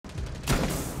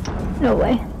No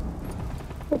way.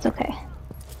 It's okay.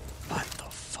 What the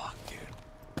fuck, dude?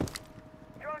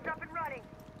 Drone's up and running.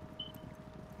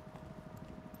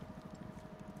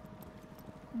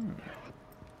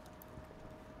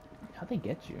 How'd they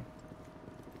get you?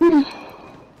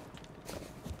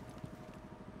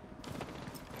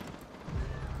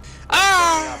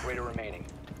 Ah! Operator remaining.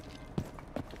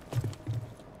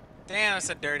 Damn, it's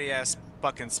a dirty ass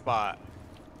fucking spot.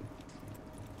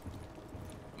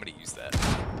 I'm gonna use that.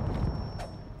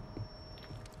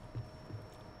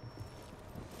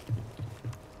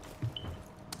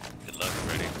 Good luck,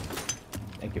 Freddy.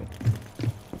 Thank you.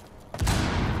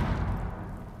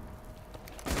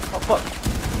 Oh fuck!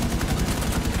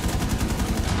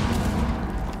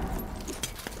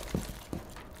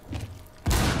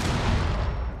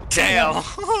 Damn!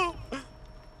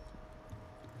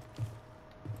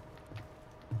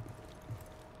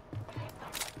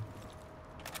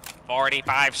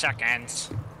 45 seconds.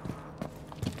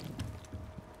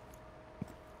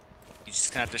 You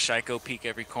just gonna have to Shiko peek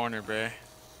every corner, bruh.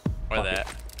 Or Fuck that.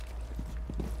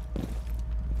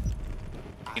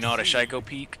 You know how to Shiko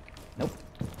peek? Nope.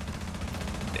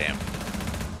 Damn.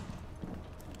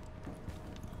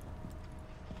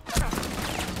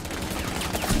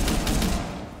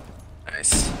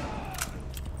 Nice.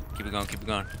 Keep it going, keep it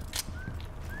going.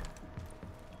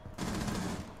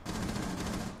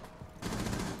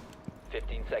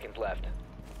 Seconds left.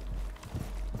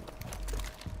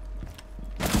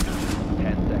 10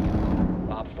 seconds.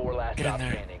 Op 4 last Get in stop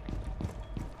there. standing.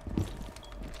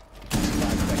 5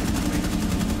 seconds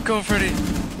remaining. Go, Freddy!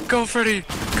 Go, Freddy!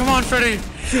 Come on, Freddy!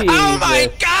 Jesus. Oh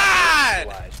my god!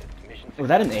 Neutralized. Mission Was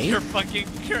that an 8? You're fucking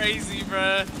crazy,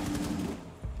 bruh.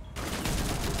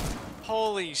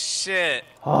 Holy shit.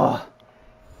 Oh.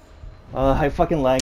 I fucking lagged.